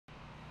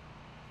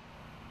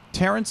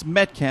Terrence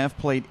Metcalf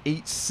played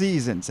 8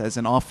 seasons as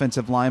an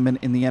offensive lineman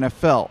in the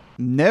NFL.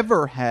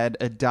 Never had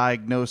a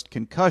diagnosed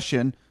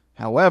concussion.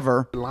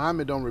 However, the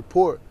linemen don't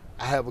report,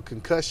 I have a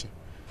concussion.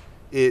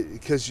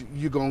 Because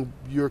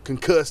you're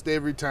concussed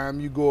every time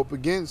you go up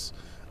against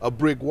a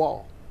brick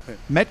wall.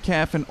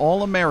 Metcalf, an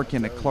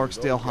All-American at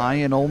Clarksdale High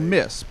and Ole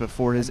Miss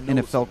before his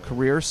NFL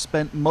career,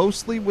 spent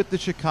mostly with the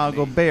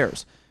Chicago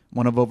Bears.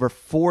 One of over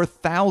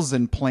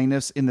 4,000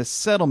 plaintiffs in the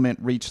settlement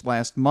reached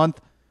last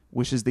month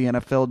wishes the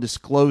NFL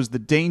disclosed the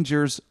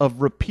dangers of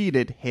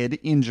repeated head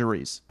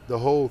injuries. The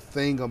whole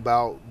thing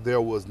about there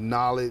was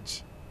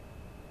knowledge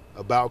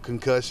about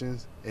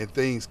concussions and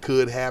things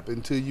could happen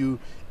to you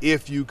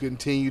if you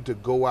continue to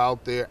go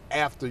out there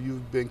after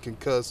you've been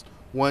concussed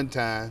one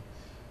time,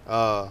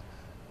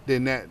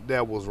 then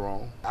that was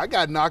wrong. I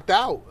got knocked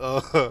out.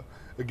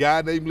 A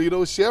guy named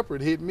Lito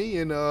Shepard hit me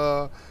on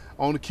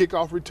the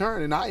kickoff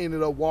return, and I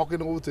ended up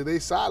walking over to their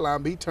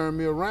sideline, but he turned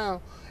me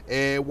around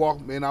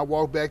and I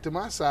walked back to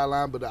my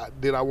sideline, but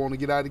did I want to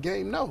get out of the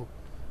game? No.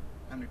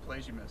 How many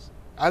plays you missed?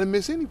 I didn't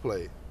miss any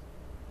play.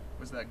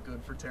 Was that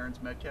good for Terrence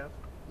Metcalf?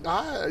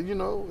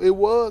 It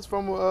was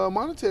from a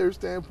monetary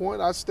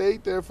standpoint. I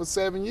stayed there for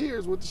 7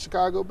 years with the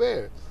Chicago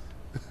Bears.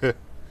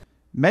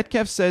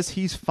 Metcalf says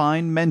he's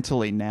fine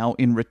mentally now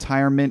in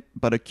retirement,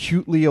 but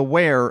acutely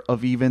aware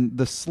of even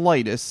the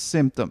slightest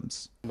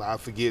symptoms. I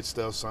forget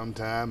stuff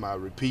sometimes. I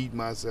repeat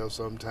myself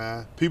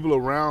sometimes. People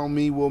around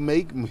me will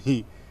make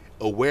me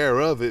aware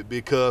of it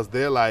because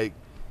they're like,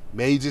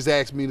 man, you just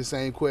asked me the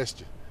same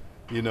question,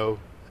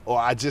 or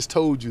I just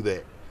told you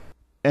that.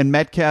 And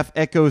Metcalf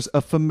echoes a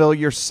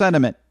familiar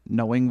sentiment.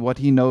 Knowing what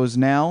he knows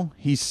now,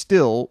 he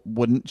still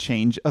wouldn't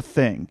change a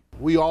thing.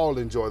 We all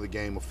enjoy the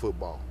game of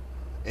football,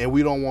 and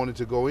we don't want it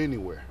to go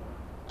anywhere.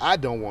 I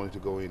don't want it to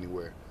go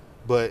anywhere.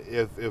 But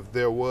if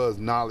there was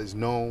knowledge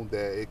known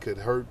that it could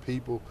hurt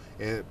people,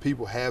 and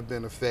people have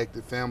been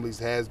affected, families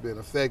has been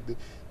affected,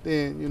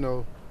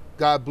 then,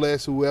 God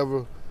bless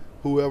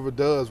whoever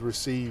does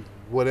receive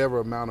whatever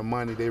amount of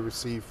money they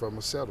receive from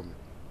a settlement.